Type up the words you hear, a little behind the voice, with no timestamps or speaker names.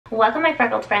Welcome my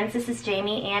freckled friends, this is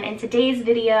Jamie, and in today's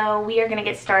video we are going to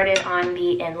get started on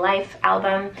the In Life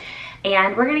album,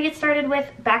 and we're going to get started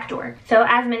with Backdoor. So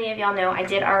as many of y'all know, I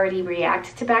did already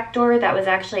react to Backdoor. That was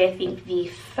actually, I think, the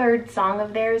third song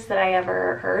of theirs that I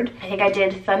ever heard. I think I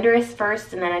did Thunderous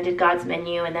first, and then I did God's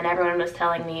Menu, and then everyone was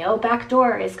telling me, oh,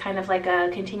 Backdoor is kind of like a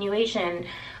continuation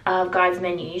of God's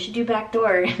Menu. You should do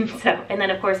Backdoor. And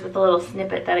then of course with the little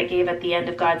snippet that it gave at the end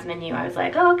of God's Menu, I was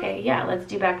like, oh, okay, yeah, let's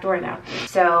do Backdoor now.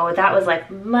 So that was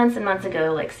like months and months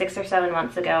ago, like 6 or 7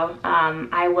 months ago.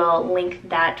 I will link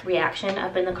that reaction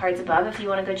up in the cards above if you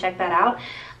want to go check that out.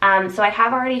 So I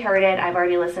have already heard it, I've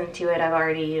already listened to it, I've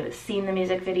already seen the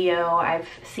music video, I've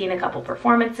seen a couple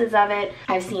performances of it,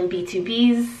 I've seen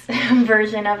B2B's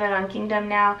version of it on Kingdom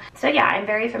now. So yeah, I'm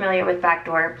very familiar with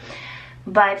Backdoor.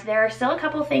 But there are still a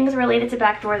couple things related to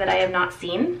Backdoor that I have not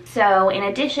seen. So in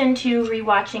addition to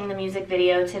rewatching the music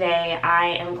video today, I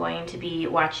am going to be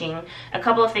watching a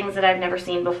couple of things that I've never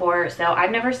seen before. So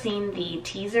I've never seen the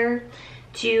teaser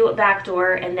to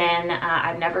Backdoor, and then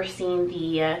I've never seen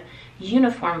the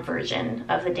uniform version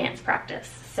of the dance practice.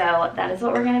 So that is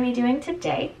what we're going to be doing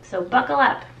today. So buckle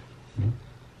up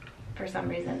for some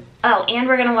reason. Oh, and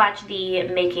we're going to watch the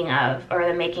making of, or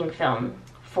the making film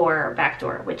for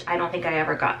Backdoor, which I don't think I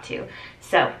ever got to.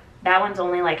 So that one's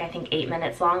only like, I think 8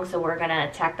 minutes long, so we're gonna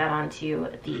tack that on to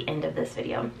the end of this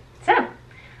video. So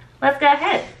let's go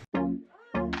ahead. All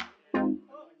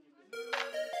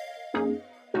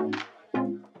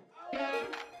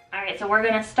right, so we're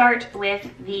gonna start with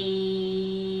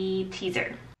the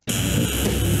teaser.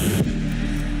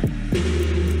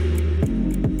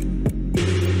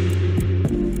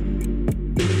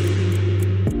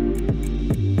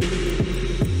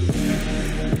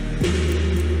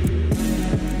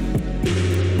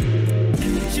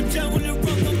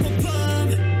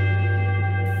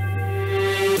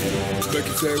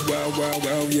 Say wow wow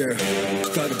wow yeah.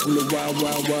 Start to pull a wow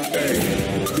wow wow hey.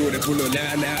 Do it pull a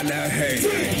now now now hey. 3,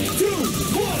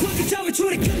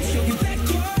 2, 1.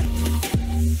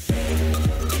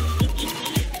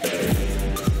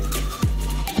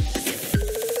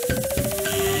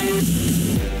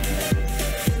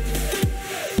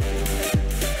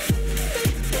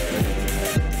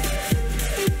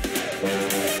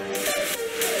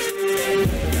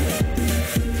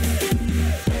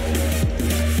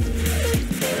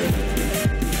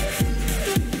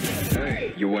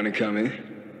 You wanna come in?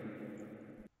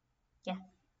 Yeah.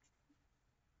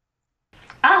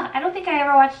 Oh, I don't think I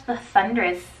ever watched the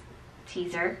Thunderous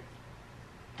teaser.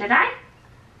 Did I?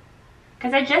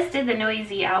 Because I just did the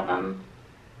Noisy album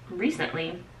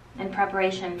recently in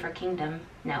preparation for Kingdom.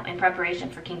 No, in preparation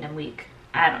for Kingdom Week.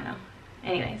 I don't know.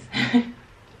 Anyways.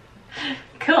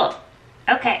 Cool.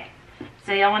 Okay.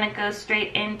 So y'all want to go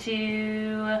straight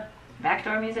into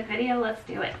Backdoor music video? Let's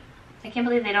do it. I can't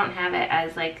believe they don't have it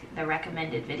as like the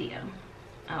recommended video.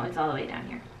 Oh, it's all the way down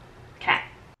here. Okay.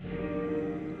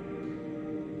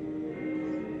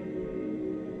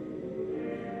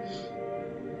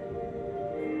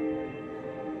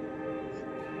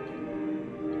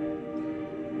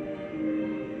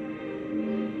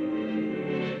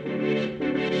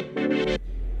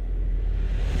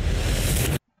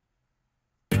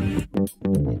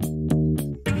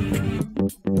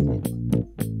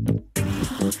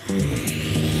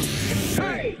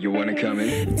 You wanna come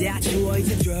in?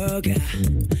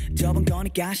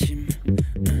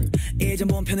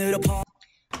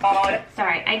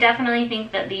 Sorry, I definitely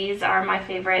think that these are my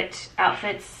favorite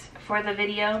outfits for the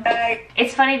video.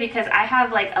 It's funny because I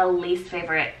have like a least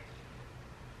favorite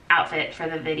outfit for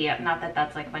the video. Not that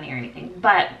that's like funny or anything,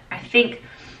 but I think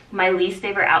my least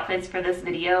favorite outfits for this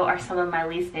video are some of my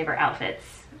least favorite outfits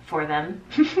for them.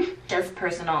 just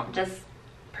personal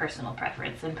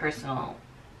preference and personal.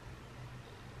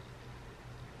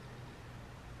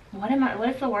 What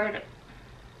is the word?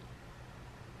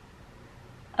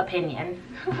 Opinion.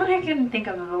 I couldn't think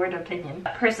of the word opinion.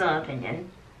 Personal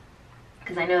opinion.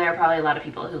 Because I know there are probably a lot of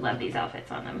people who love these outfits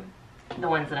on them. The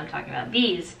ones that I'm talking about.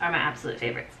 These are my absolute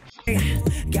favorites.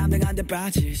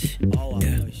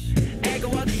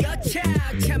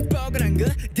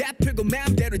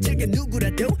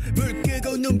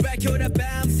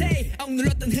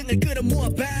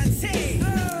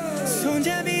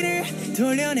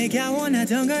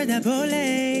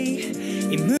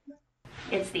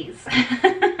 It's these.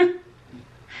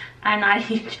 I'm not a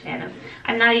huge fan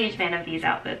of these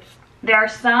outfits. There are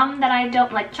some that I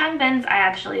don't like. Changbin's I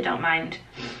actually don't mind,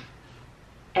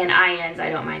 and Ian's I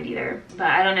don't mind either. But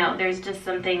I don't know. There's just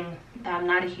something that I'm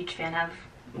not a huge fan of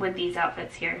with these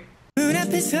outfits here.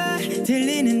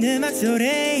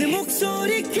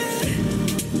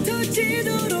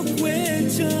 터지도록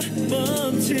외쳐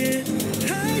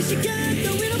멈칫할 시간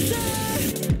따윈 없어.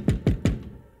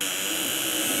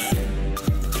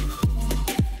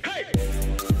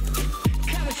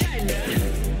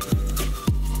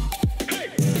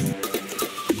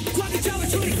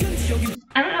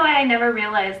 I don't know why I never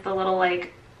realized the little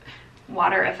like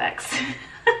water effects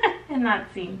in that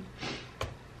scene.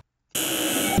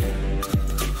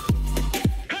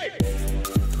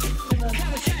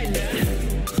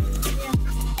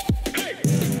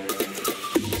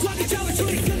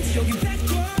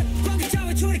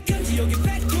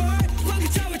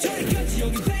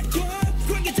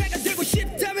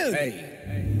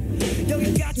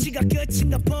 여기 가치가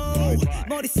끝인가 보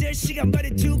머리 쓸 시간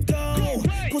버려두고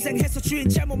고생해서 주인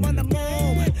잘못 만난 몸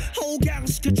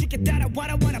호강시켜줄게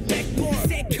따라와라 와라 백보드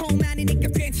새콤하니까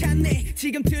괜찮네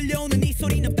지금 들려오는 이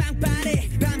소리는 빵빠레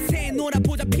밤새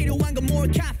놀아보자 필요한 건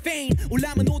more caffeine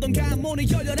올라면 오던가 문을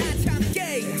열려라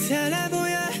참깨 달라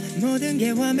보여 모든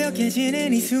게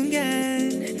완벽해지는 이 순간.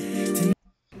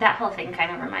 That whole thing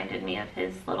kind of reminded me of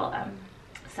his little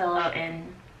solo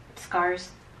in Scars.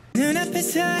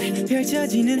 눈앞에서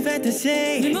펼쳐지는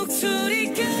fantasy 네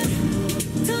목소리가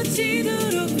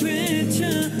터지도록 외쳐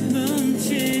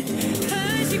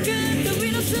멈칫할 시간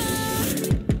따윈 없어.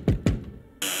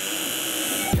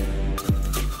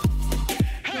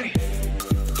 Hey,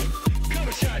 come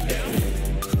and shine down.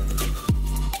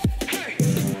 Hey,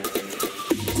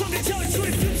 광개처럼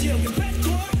출입 금지 여긴 bad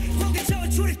boy. 광개처럼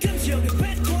출입 금지 여긴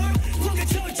bad boy.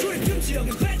 광개처럼 출입 금지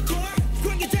여긴 bad boy.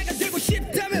 관계자가 되고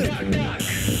싶다면.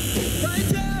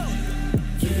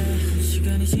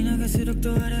 시간이 지나갈수록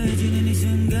더 알아해지는 이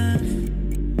순간.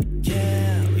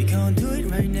 Yeah, we gon' do it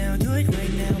right now,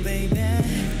 baby.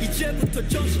 이제부터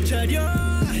정신 차려.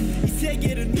 이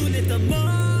세계를 눈에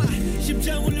담아.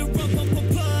 심장 울려 rum.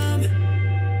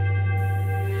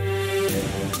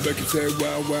 Make it say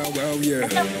wow, wow, wow, yeah.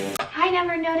 I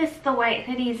never noticed the white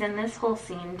hoodies in this whole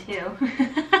scene too.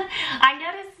 I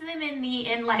noticed them in the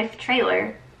In Life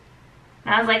trailer.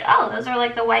 And I was like, oh, those are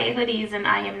like the white hoodies and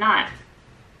I Am Not.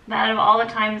 But out of all the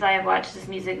times I have watched this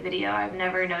music video, I've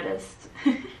never noticed,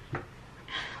 or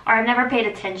I've never paid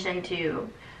attention to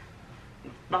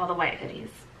all the white hoodies.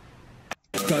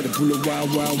 Gotta pull a wow,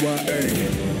 wow, wow, hey.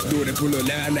 Do it, pull a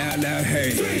now,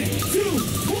 hey. 3, 2,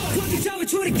 1. 관계자와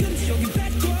조리 금지 여긴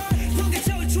bad boy.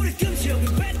 관계자와 조리 금지 여긴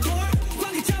bad boy.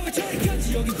 관계자와 조리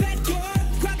금지 여긴 bad boy.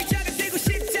 관계자가 되고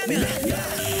싶다면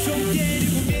좀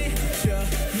때리고 미쳐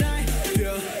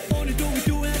날려 오늘도 we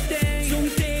do our thing. 좀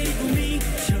때리고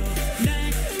미쳐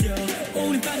날려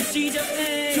오늘 밤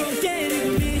시작해. 좀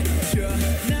때리고 미쳐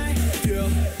날려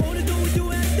오늘도 we do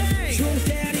our thing. 좀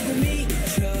때리고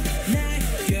미쳐 날려.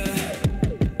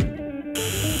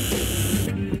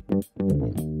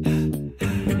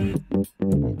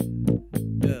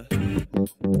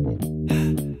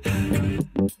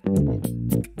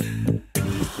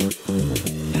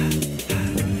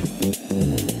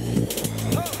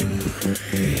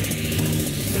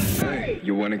 Hey,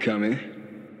 you wanna come in?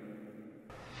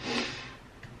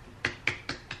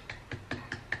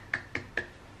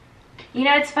 You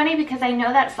know, it's funny because I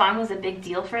know that song was a big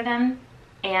deal for them,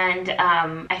 and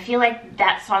I feel like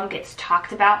that song gets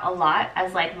talked about a lot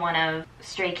as like one of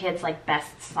Stray Kids' like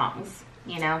best songs,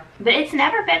 you know? But it's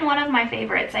never been one of my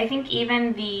favorites. I think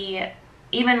even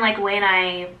like when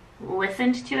I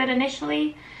listened to it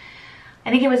initially, I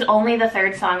think it was only the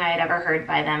third song I had ever heard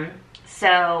by them.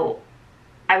 So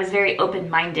I was very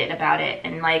open-minded about it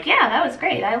and like, yeah, that was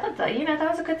great. I loved that, you know, that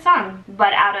was a good song.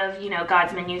 But out of, you know,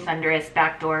 God's Menu, Thunderous,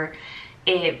 Backdoor,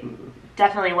 it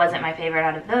definitely wasn't my favorite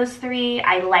out of those three.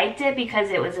 I liked it because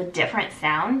it was a different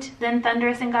sound than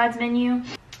Thunderous and God's Menu.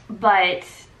 But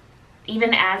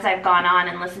even as I've gone on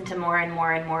and listened to more and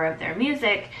more and more of their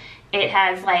music, it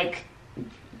has like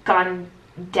gone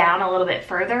down a little bit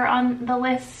further on the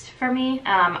list for me.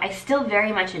 I still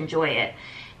very much enjoy it,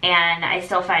 and I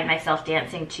still find myself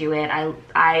dancing to it.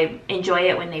 I enjoy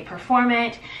it when they perform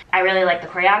it. I really like the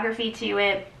choreography to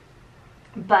it,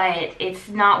 but it's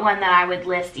not one that I would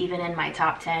list even in my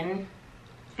top 10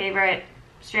 favorite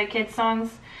Stray Kids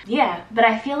songs. Yeah, but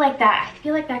I feel like that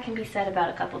can be said about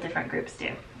a couple different groups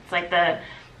too. It's like the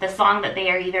song that they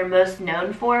are either most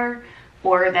known for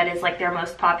or that is like their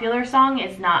most popular song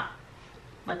is not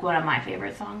like one of my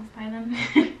favorite songs by them.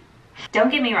 Don't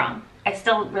get me wrong, I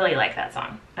still really like that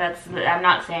song. I'm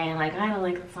not saying like I don't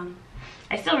like that song.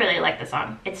 I still really like the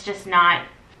song. It's just not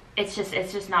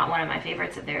one of my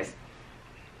favorites of theirs.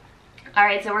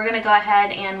 Alright, so we're gonna go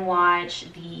ahead and watch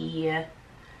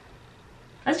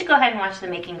let's just go ahead and watch the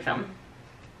making film.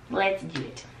 Let's do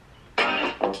it.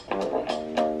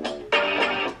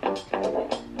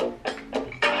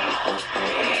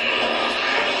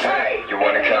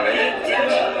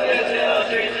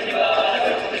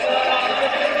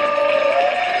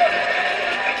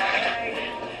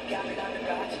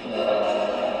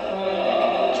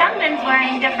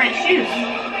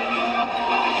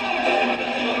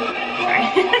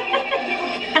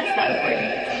 That's not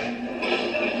important.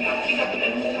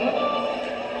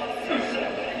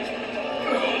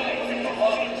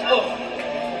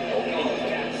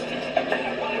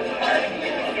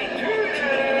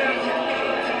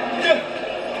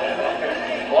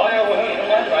 뭐하냐고 형 이런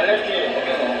거 하지 말랬지.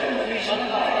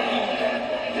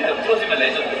 진짜 부러지면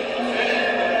레전드.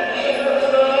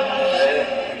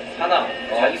 하나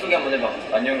자기소개 한번 해봐.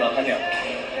 안녕 나 한이야.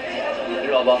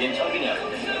 일로 와봐. 님 창빈이야.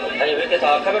 아니 왜 이렇게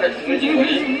다 카메라에 등을 찍는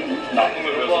거지? 나쁜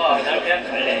걸 배워서 난 그냥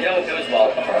갈래. 이런 거 배우지 마.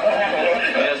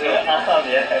 안녕하세요. 아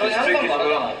미안. 형이 항상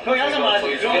말하잖아. 형이 항상 말하지.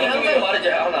 형이 항상 말하지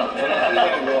하나. 저는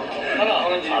한이고요. 하나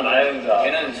황은진이고. 아 나연자.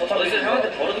 걔는 서철이.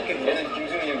 형한테 버려둘게. 걔는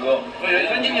김승민이고요.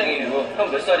 현진 형이고.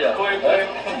 형 몇 살이야? 형 몇 살이야?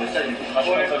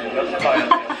 40살이야. 몇 살 봐요?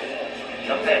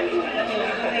 옆에.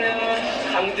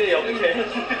 강제 옆에.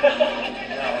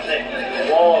 네.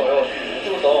 와, 야,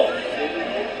 이쁘다.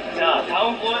 자,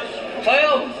 다음 분. 저요!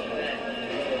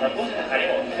 나 꽃을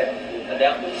가리면 어떡해?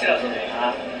 내가 꽃이라서.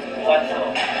 아, 고맙어.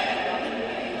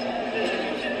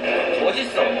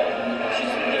 멋있어.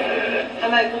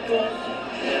 하나의 꽃도.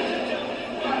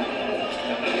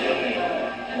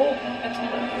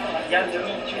 양정이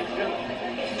지금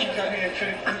김상현의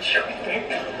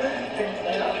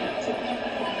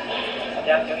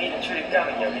양정이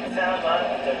출입장은 여기 있사마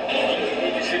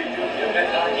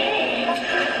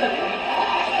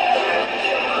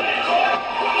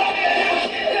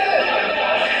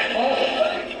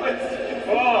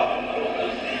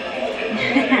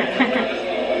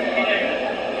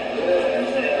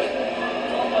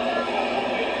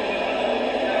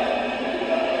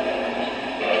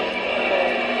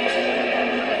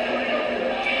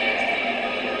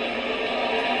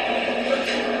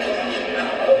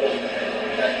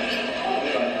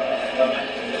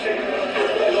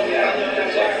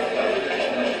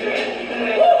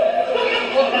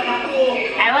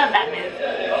I love that move.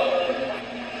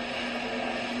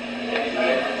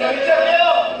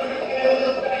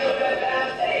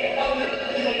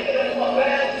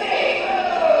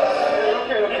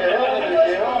 이렇게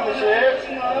해드릴게요. 한 번씩.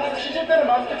 쉬실 때는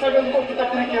마스크 착용 꼭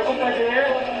부탁드릴게요. 끝까지.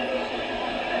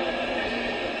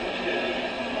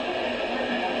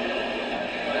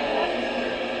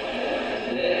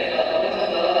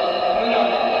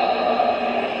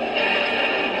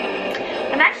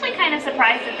 I'm actually kind of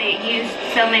surprised that they used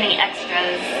so many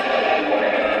extras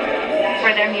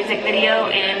for their music video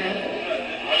in,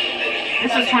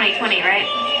 this was 2020, right?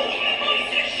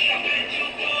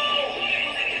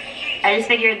 I just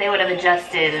figured they would have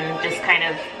adjusted and just kind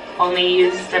of only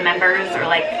used the members or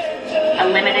like a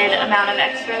limited amount of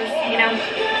extras, you know?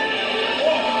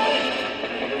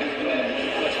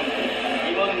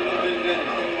 이번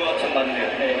근거가 참 많네요.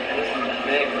 네, 그렇습니다.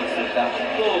 네, 그렇습니다.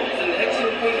 또 무슨 핵심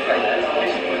포인트가 있나요?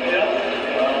 핵심 포인트요?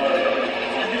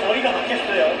 머리가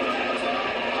바뀌었어요.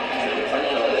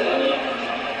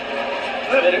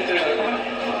 아니, 매력적이에요.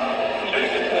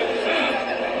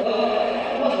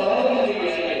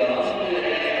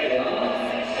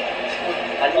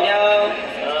 안녕.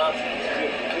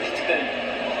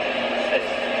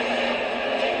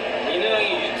 민호 형이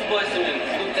유튜버 했으면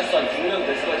구독자 수 한 6명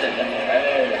됐을 것 같지 않냐? 에이,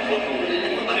 그것도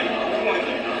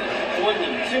부모님,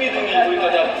 취미등이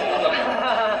우리까지 하자.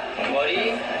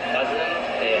 머리, 가슴,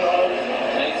 네.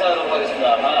 자, 인사하도록 하겠습니다.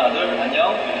 하나, 둘, 안녕.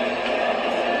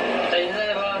 자,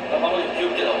 인사해봐. 나 방금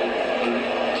귀엽게 나오고.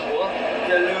 뭐?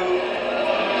 헬로.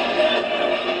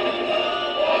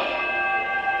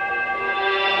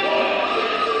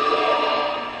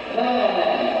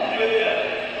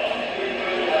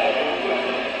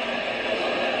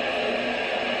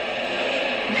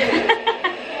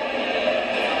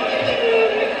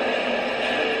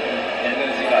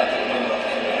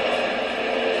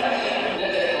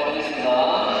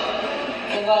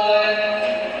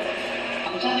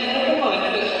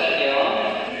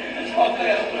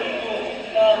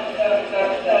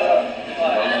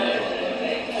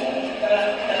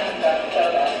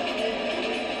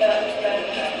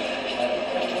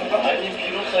 아니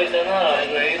B로 써있잖아.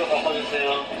 이거 A로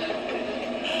바꿔주세요.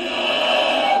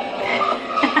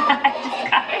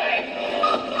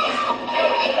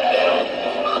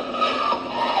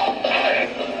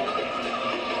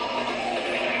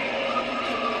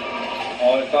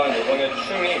 일단 이번에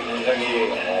춤이 굉장히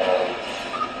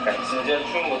약간 진지한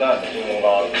춤보다 뭔가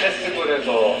페스티벌에서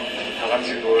다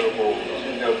같이 놀고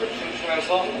심지어 그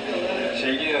춤추면서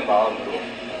즐기는 마음으로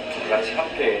같이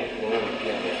함께 노는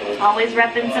느낌이에요. Always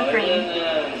repping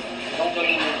Supreme.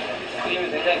 성적인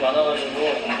그림이 굉장히 많아가지고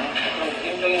그런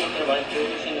그림적인 것들을 많이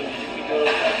보여줄 수 있는 뮤직비디오로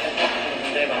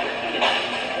굉장히 많습니다.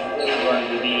 이번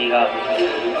뮤비가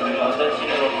어떤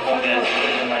식으로 보면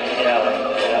많이 기대하고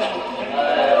있어요.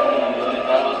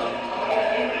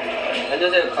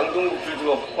 안녕하세요. 강동구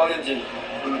불주먹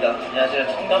황현진입니다. 안녕하세요.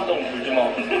 청담동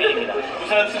불주먹 승민입니다.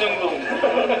 부산 수정동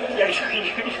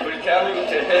우리 대한민국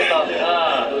제일 팬다.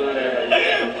 하나, 둘,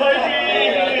 셋.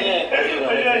 파이팅!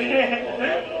 파이팅!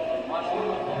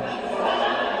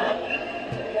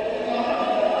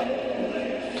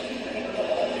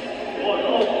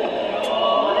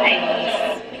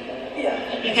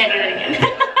 You can't do it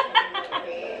again.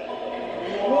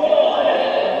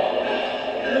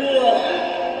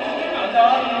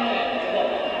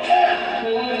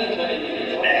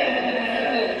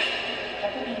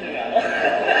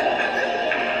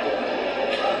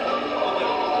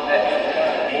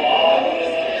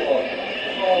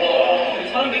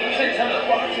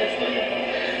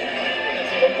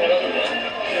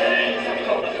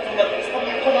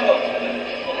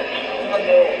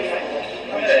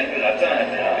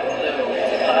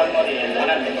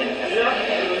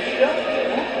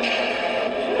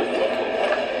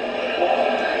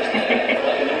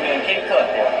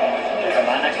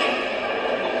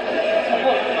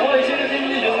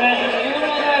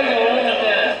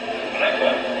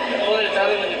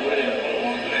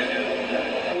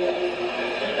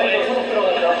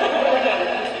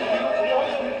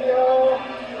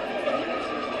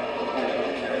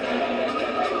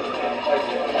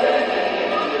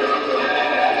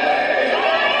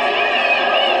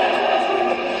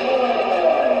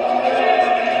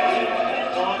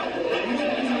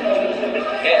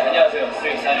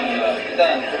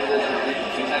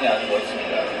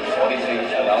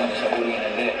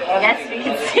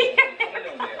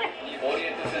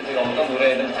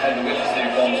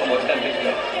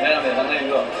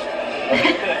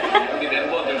 우리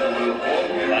멤버들도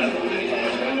그렇고 많은 분들이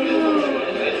정말 저희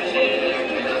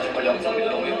해주시고 정말 영상도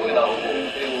너무 예쁘게 나오고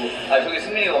그리고 저기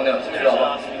승민이가 오네요. 승민이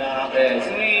와봐. 네,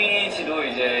 승민 씨도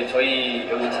이제 저희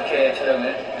여기 티켓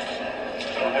촬영을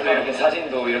이렇게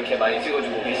사진도 이렇게 많이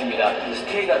찍어주고 계십니다.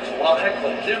 스테이가 정확할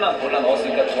것들만 골라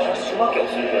넣었으니까 정할 수밖에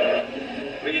없을 거예요.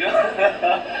 왜 이런?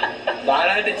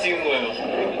 말할 때 찍은 거예요.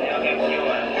 되게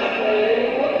귀여워요.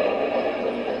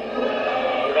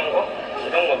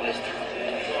 이런 거 베스트.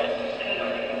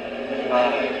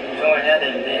 구성을 해야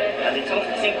되는데 아직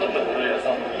청소신 것도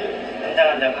모르려서 한 장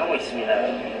한 장 하고 있습니다.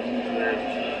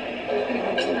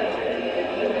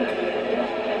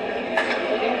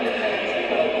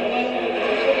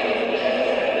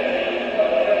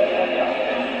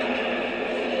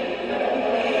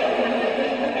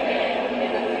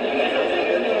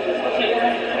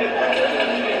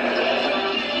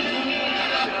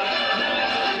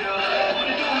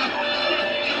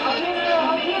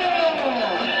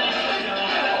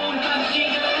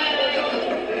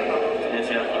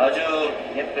 아주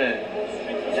예쁜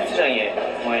세트장의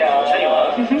저의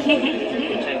찬이와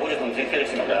저희 모두 동생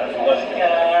켜졌습니다.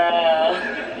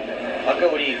 아까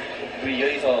우리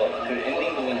여기서 그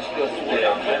엔딩 부분 찍었을 때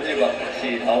다들과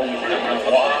같이 나오고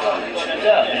있어요. 와 진짜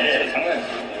장난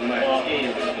정말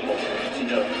이게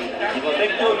진짜 이번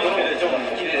백도어 뮤비를 좀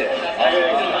기대돼.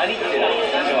 좀 많이 기대돼.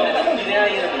 조금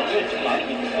기대하기에는 이걸 좀 많이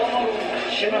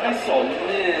기대돼. 실망할 수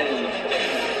없는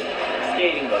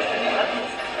스케일인 것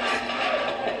같아요.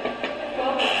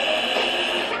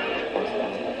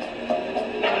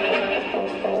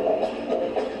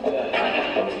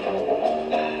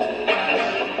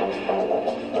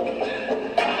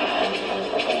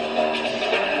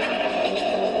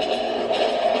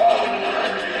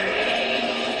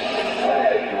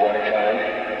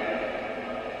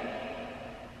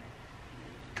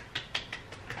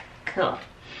 Cool.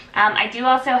 I do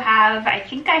also have, I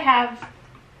think I have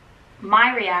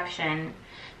my reaction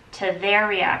to their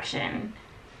reaction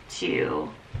to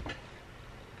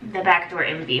the backdoor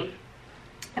MV.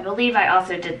 I believe I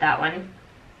also did that one.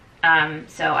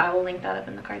 So I will link that up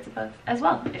in the cards above as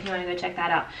well if you want to go check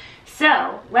that out.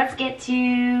 So let's get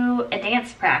to a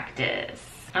dance practice.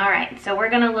 All right, so we're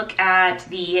gonna look at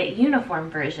the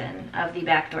uniform version of the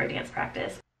backdoor dance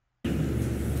practice.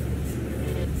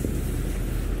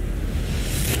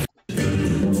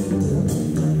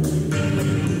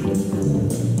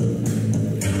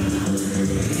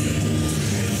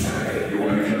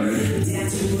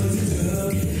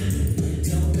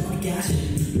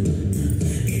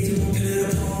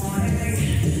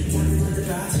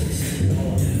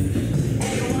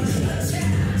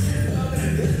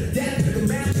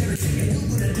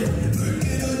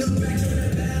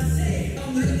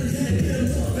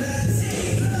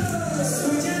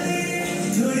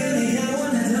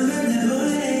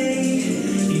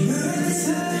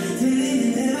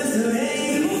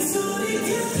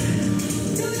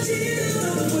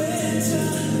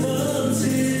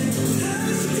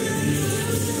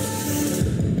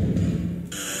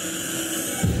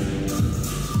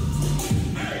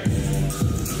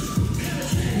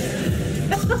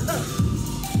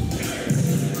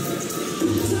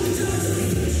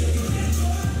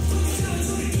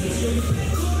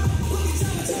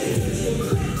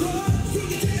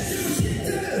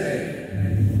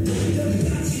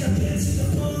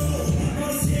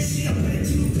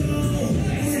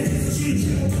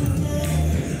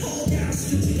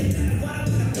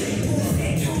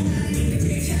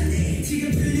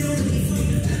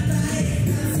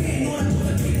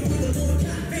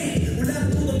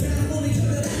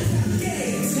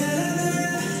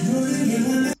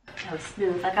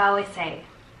 like I always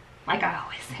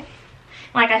say,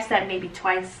 like I've said maybe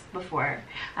twice before,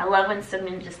 I love when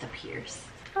Seungmin just appears.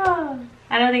 Oh,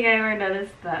 I don't think I ever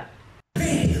noticed that.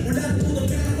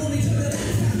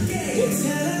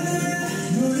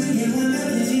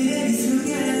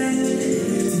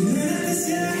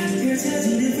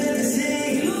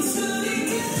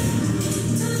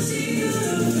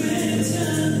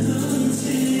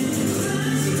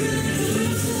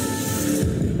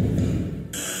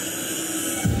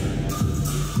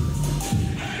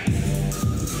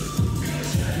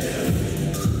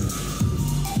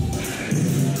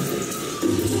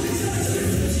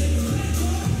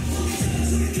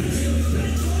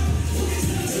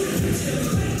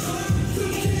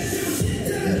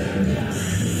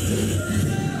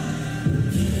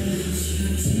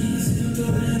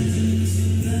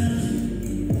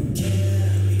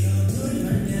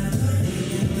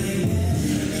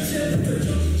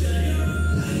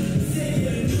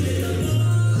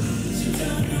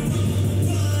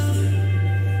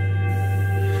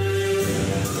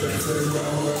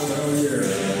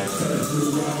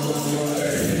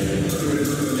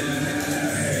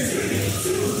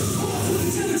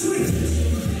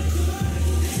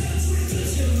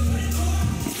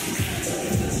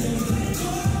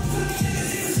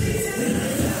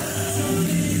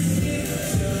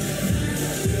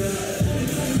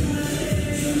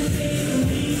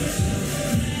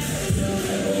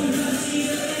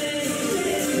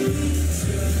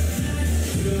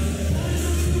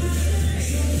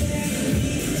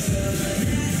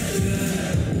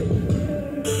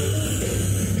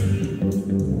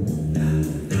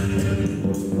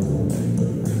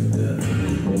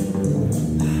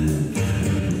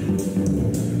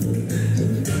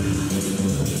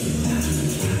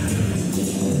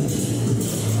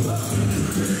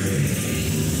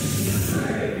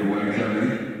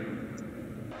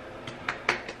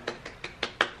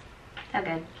 So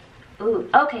good. Ooh,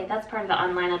 okay, that's part of the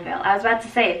online unveil. I was about to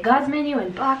say God's Menu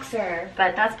and Boxer,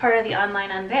 but that's part of the online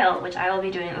unveil, which I will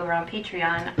be doing over on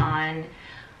Patreon on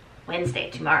Wednesday,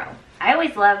 tomorrow. I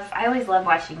always love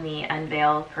watching the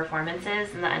unveil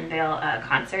performances and the unveil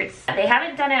concerts. They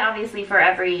haven't done it obviously for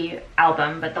every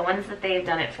album, but the ones that they've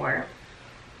done it for,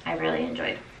 I really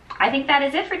enjoyed. I think that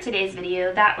is it for today's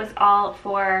video. That was all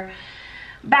for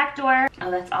Backdoor. Oh,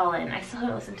 that's All In. I still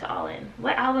haven't listened to All In.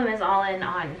 What album is All In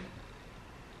on?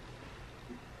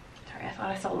 Sorry, I thought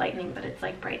I saw lightning, but it's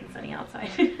like bright and sunny outside.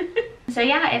 So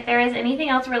yeah, if there is anything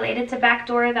else related to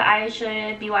Backdoor that I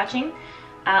should be watching,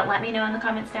 let me know in the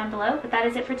comments down below. But that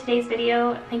is it for today's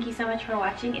video. Thank you so much for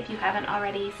watching. If you haven't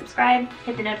already, subscribe,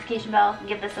 hit the notification bell,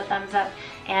 give this a thumbs up,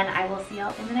 and I will see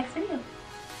y'all in the next video.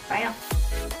 Bye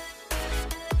y'all.